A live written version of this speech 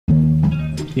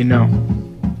You know,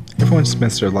 everyone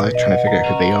spends their life trying to figure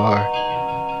out who they are.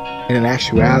 And in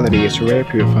actuality, it's rare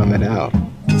people find that out.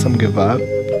 Some give up,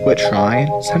 quit trying,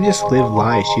 some just live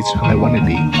life she's who they want to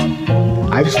be.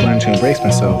 I've just learned to embrace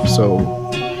myself, so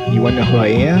you want to know who I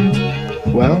am?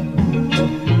 Well,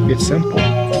 it's simple.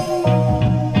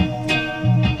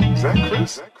 Is that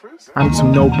Chris? I'm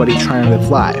some nobody trying to live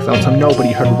life. I'm some nobody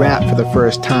who heard rap for the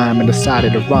first time and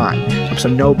decided to rhyme. I'm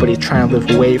some nobody trying to live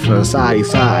away from the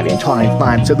society and trying to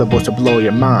find syllables to blow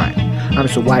your mind. I'm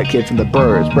some white kid from the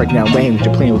birds, breaking down language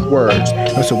and playing with words.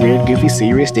 I'm some weird, goofy,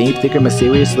 serious, deep, thick, and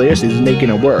mysterious lyrics who's making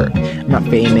it work. I'm not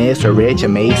famous or rich or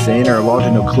mason or involved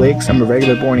in no cliques. I'm a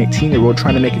regular born 18-year-old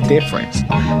trying to make a difference.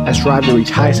 I strive to reach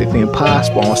heights like the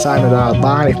impossible. On sign of our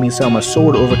line, it means sell my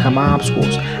soul to overcome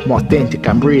obstacles. I'm authentic,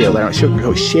 I'm real, I don't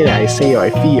sugarcoat shit, I say how I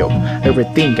feel. I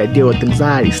overthink, I deal with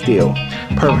anxiety still.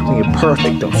 Perfectly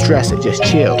imperfect, don't stress it, just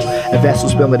chill. A vessel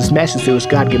spilling this message through its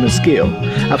God-given skill.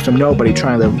 I'm some nobody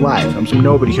trying to live life. I'm some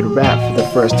nobody who rap for the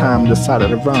first time and decided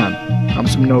to rhyme. I'm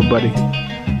some nobody.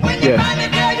 Yeah.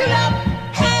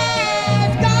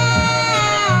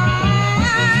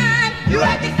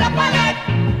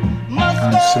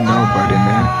 I'm some nobody,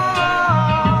 man.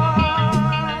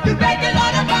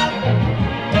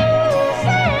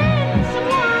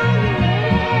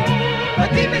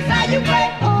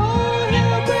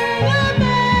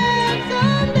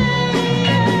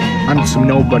 I'm some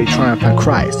nobody trying to find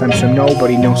Christ. I'm some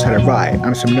nobody knows how to write.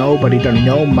 I'm some nobody don't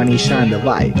know money shine the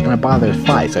light. And I bother to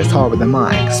fight, so it's hard with the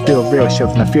mind. Spill real shit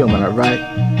from the feeling, alright?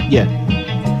 Yeah.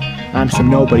 I'm some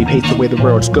nobody hates the way the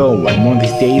world's going. One of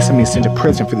these days I'm being sent to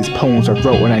prison for these poems I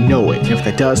wrote, and I know it. And if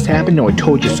that does happen, no, I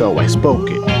told you so, I spoke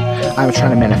it. I'm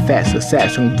trying to manifest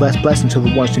success, and blessing to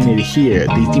the ones who need to hear.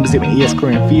 These demons in my ears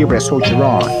screaming fear, but I soldier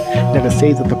on. Never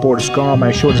say that the border's gone,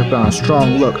 my shoulders have been on a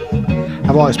strong look.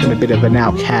 I've always been a bit of an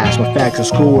outcast. When fags at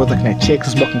school, looking at chicks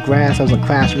and smoking grass, I was in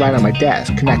class right on my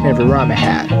desk, connecting every rhyme I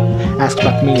had. Ask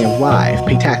about the meaning of life,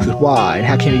 pay taxes why, and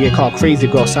how can you get called crazy if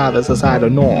you go outside the societal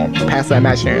norm, past that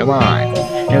imaginary line.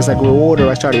 And as I grew older,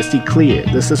 I started to see clear.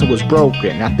 The system was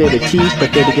broken, not there to teach,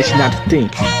 but there to get you not to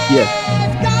think. Yeah.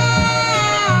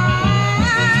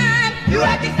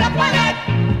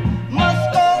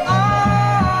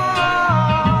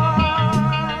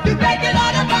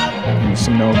 I'm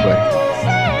some nobody.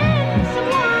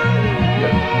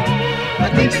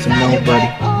 I'm some nobody.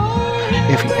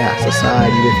 If you ask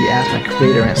society, if you ask my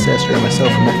creator, ancestor, and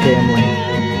myself and my family,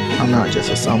 I'm not just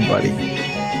a somebody.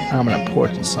 I'm an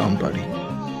important somebody.